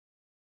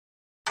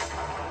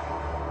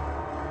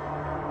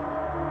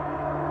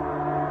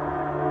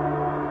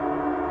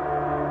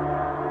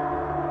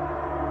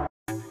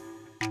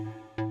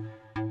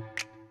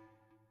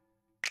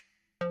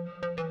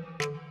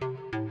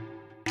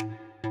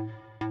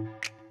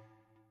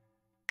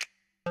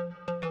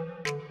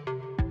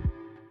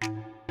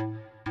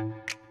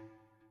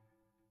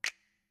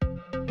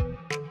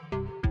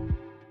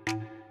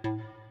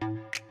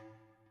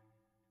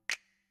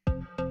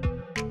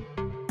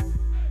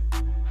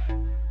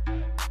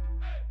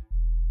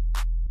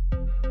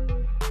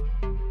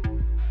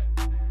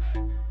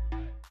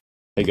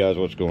Hey guys,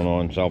 what's going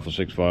on? It's Alpha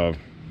 65.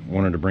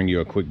 Wanted to bring you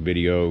a quick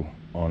video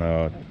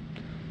on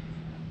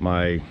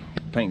my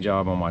paint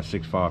job on my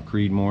 6.5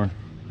 Creedmoor,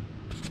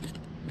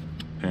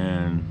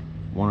 and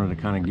wanted to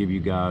kind of give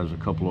you guys a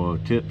couple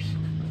of tips.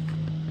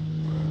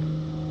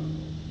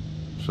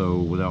 So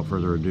without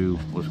further ado,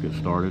 let's get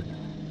started.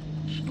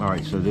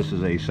 Alright, so this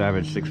is a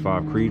Savage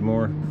 6.5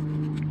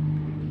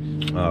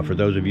 Creedmoor. For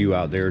those of you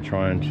out there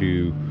trying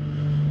to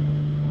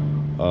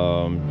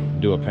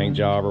do a paint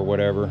job or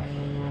whatever,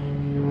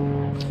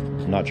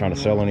 I'm not trying to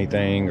sell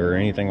anything or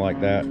anything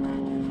like that,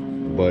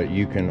 but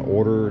you can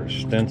order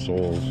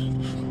stencils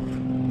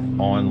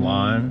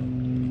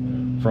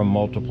online from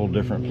multiple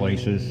different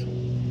places.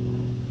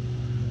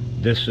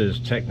 This is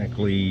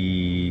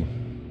technically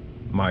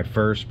my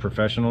first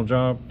professional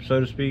job,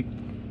 so to speak,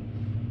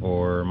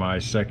 or my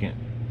second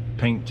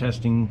paint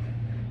testing.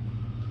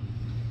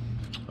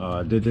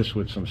 I did this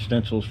with some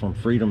stencils from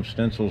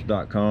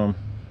freedomstencils.com.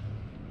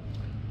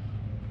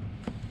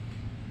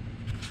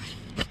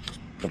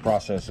 The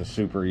process is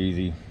super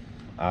easy.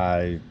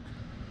 I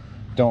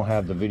don't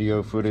have the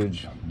video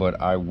footage, but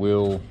I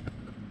will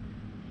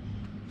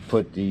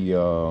put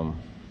the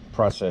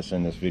process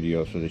in this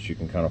video so that you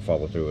can kind of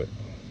follow through it.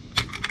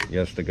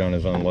 Yes, the gun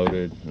is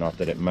unloaded, not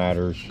that it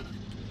matters.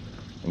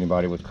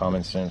 Anybody with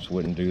common sense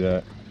wouldn't do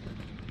that.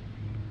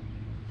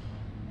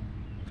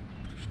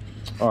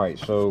 All right,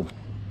 so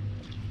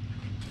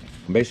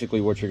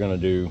basically what you're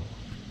going to do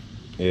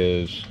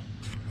is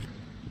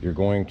you're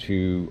going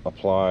to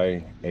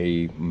apply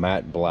a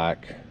matte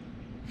black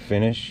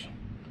finish,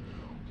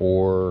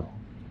 or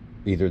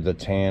either the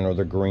tan or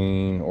the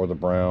green or the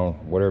brown,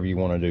 whatever you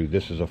want to do.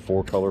 This is a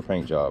 4-color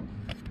paint job.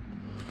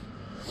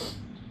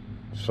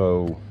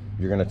 So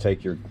you're going to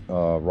take your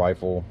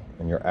rifle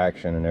and your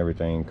action and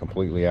everything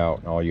completely out,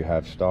 and all you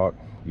have stock.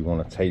 You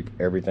want to tape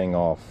everything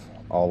off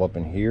all up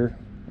in here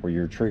where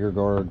your trigger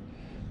guard,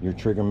 your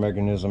trigger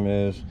mechanism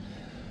is,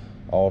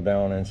 all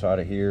down inside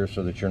of here,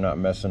 so that you're not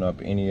messing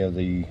up any of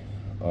the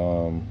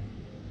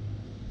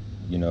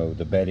you know,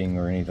 the bedding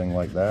or anything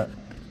like that.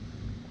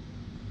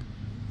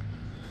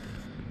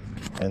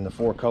 And the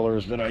 4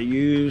 colors that I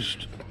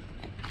used,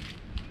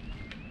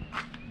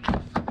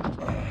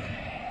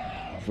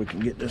 if we can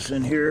get this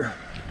in here.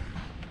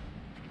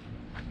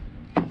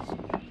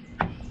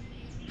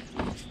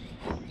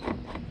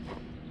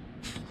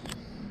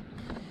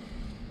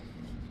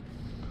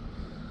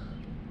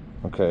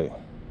 Okay,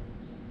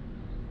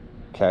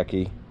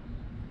 khaki.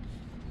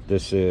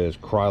 This is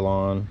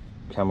Krylon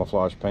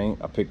camouflage paint.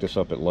 I picked this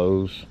up at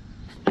Lowe's.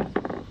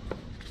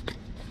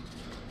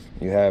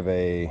 You have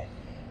a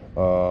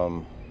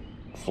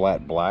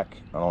flat black.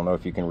 I don't know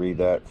if you can read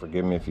that.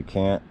 Forgive me if you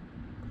can't.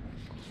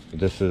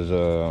 This is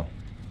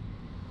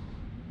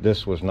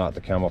this was not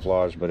the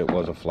camouflage, but it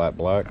was a flat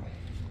black.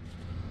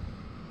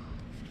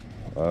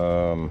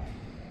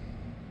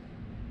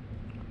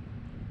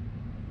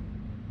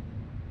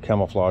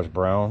 Camouflage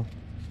brown,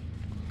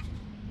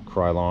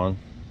 Krylon,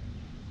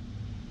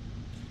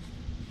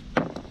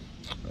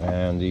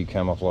 and the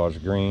camouflage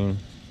green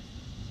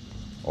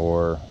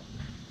or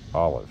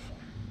olive.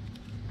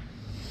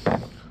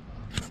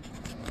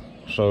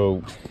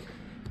 So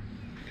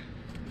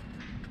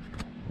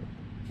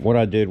what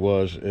I did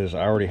is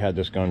I already had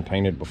this gun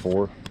painted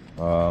before.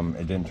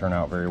 It didn't turn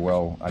out very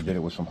well. I did it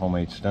with some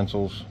homemade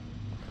stencils.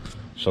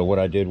 So what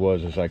I did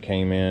is I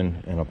came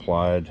in and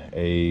applied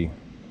a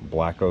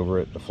black over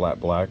it, the flat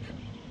black,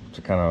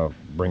 to kind of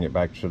bring it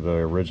back to the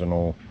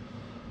original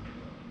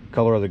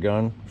color of the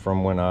gun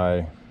from when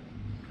I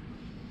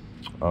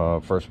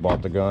first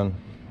bought the gun.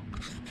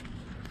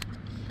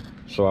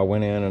 So I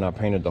went in and I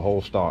painted the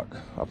whole stock.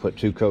 I put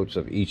 2 coats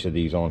of each of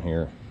these on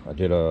here. I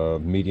did a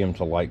medium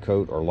to light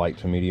coat, or light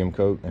to medium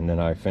coat, and then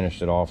I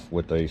finished it off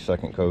with a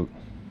second coat.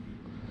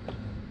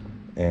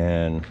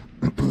 And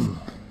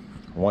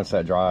once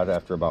that dried,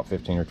 after about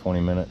 15 or 20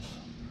 minutes,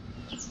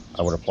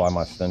 I would apply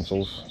my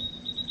stencils.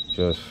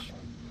 Just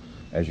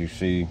as you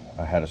see,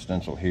 I had a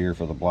stencil here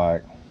for the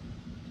black,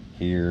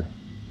 here,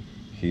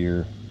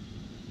 here,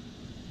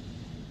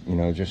 you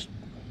know, just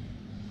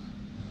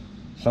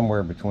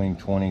somewhere between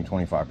 20 and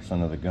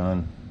 25% of the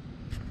gun.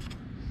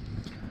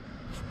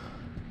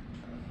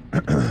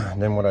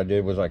 Then what I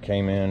did was I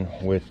came in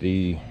with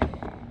the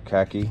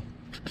khaki,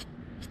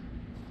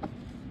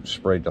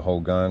 sprayed the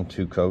whole gun,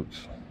 2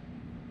 coats,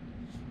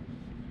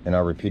 and I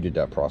repeated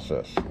that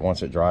process.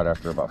 Once it dried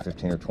after about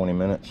 15 or 20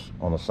 minutes,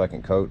 on the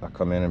second coat, I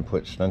come in and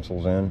put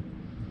stencils in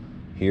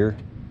here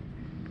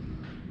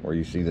where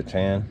you see the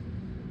tan.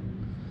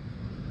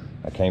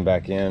 I came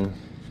back in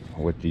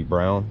with the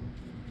brown,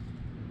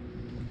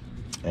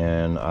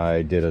 and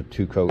I did a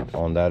 2 coat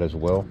on that as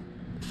well.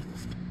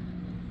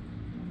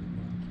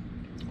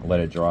 Let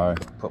it dry,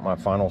 put my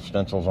final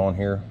stencils on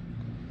here,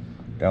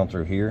 down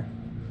through here,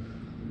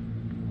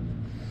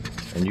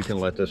 and you can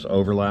let this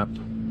overlap.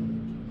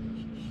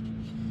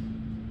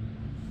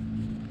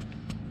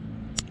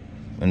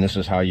 And this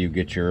is how you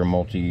get your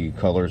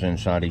multi-colors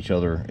inside each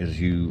other, is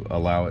you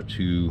allow it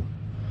to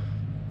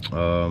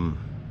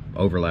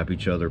overlap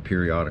each other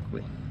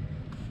periodically.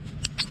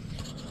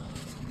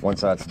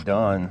 once that's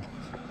done,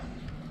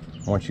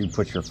 once you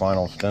put your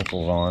final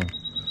stencils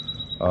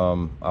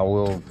on, I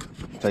will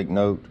take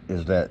note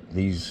is that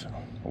these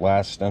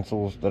last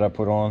stencils that I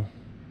put on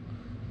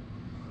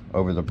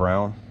over the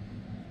brown,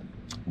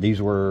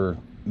 these were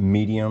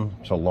medium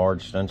to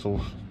large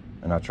stencils,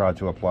 and I tried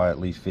to apply at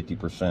least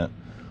 50%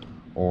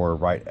 or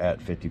right at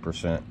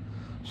 50%,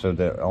 so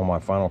that on my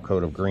final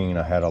coat of green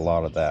I had a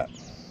lot of that.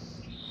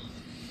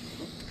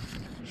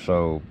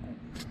 So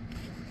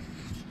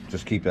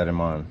just keep that in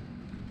mind.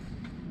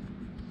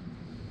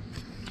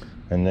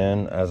 And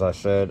then, as I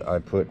said, I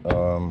put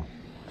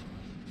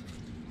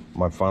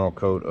my final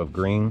coat of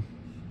green.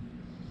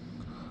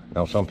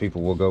 Now some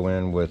people will go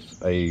in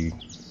with a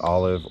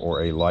olive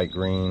or a light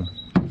green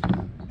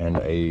and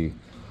a,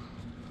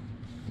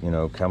 you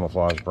know,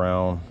 camouflage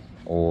brown,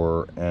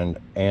 or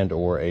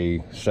or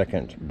a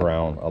second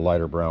brown, a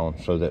lighter brown,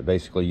 so that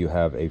basically you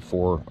have a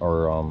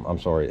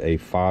a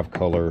five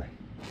color,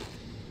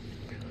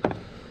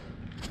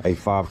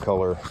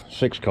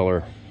 six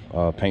color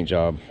paint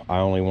job. I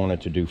only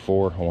wanted to do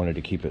 4. I wanted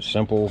to keep it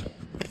simple,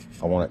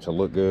 I want it to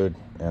look good,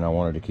 and I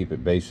wanted to keep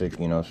it basic,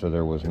 you know, so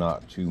there was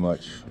not too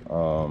much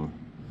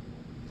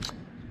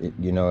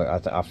you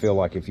know, I feel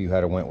like if you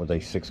had went with a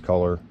 6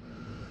 color,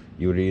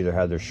 you would either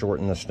have to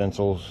shorten the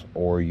stencils,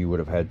 or you would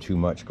have had too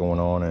much going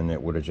on and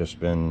it would have just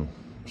been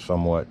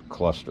somewhat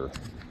cluster.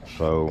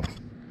 So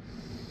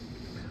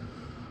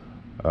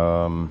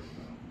so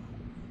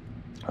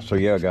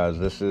yeah guys,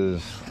 this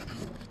is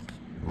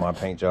my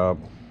paint job.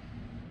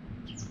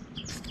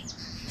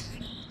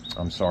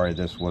 I'm sorry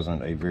this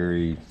wasn't a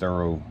very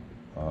thorough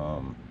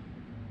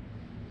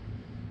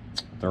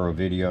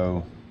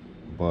video,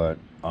 but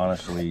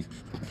honestly,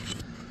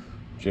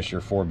 just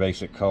your 4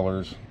 basic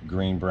colors,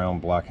 green, brown,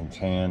 black, and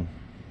tan.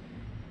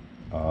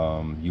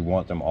 You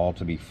want them all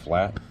to be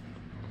flat,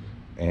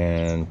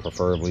 and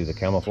preferably the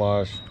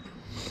camouflage.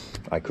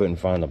 I couldn't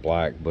find the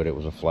black, but it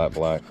was a flat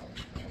black.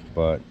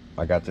 But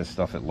I got this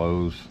stuff at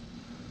Lowe's,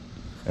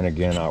 and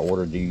again, I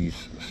ordered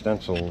these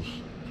stencils.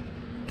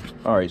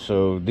 All right,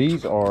 so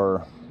these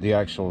are the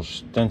actual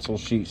stencil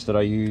sheets that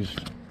I used.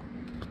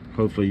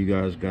 Hopefully you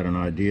guys got an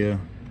idea.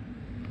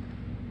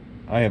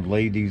 I have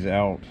laid these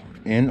out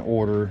in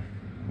order,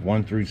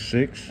 1 through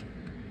 6,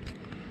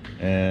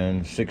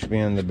 and 6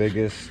 being the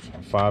biggest,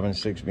 5 and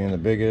 6 being the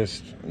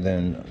biggest,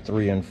 then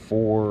 3 and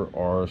 4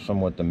 are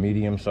somewhat the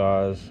medium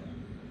size,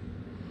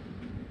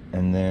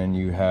 and then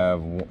you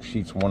have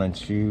sheets 1 and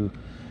 2.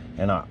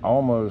 And I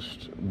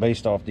almost,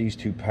 based off these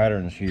 2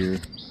 patterns here,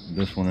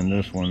 this one and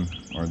this one,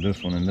 or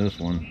this one and this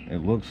one, it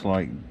looks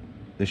like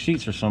the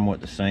sheets are somewhat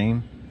the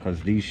same,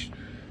 because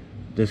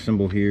this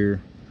symbol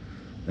here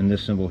and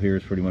this symbol here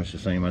is pretty much the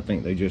same. I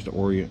think they just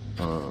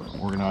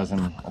organize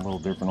them a little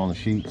different on the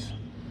sheets.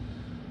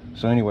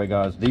 So anyway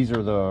guys, these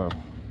are the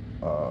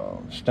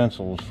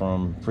stencils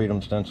from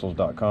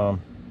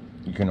freedomstencils.com.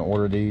 You can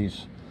order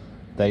these.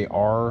 They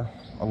are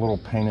a little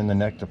pain in the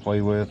neck to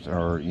play with,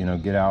 or, you know,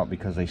 get out,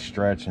 because they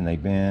stretch and they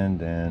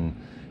bend, and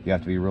you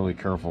have to be really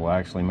careful. I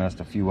actually messed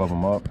a few of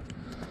them up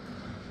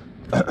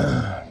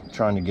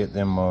trying to get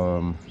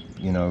them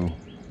you know,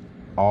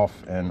 off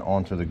and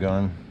onto the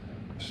gun.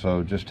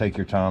 So just take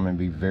your time and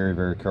be very,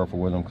 very careful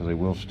with them, because they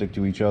will stick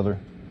to each other.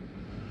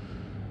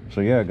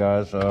 So yeah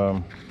guys,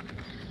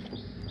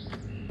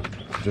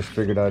 just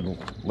figured I'd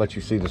let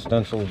you see the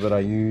stencils that I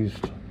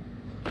used.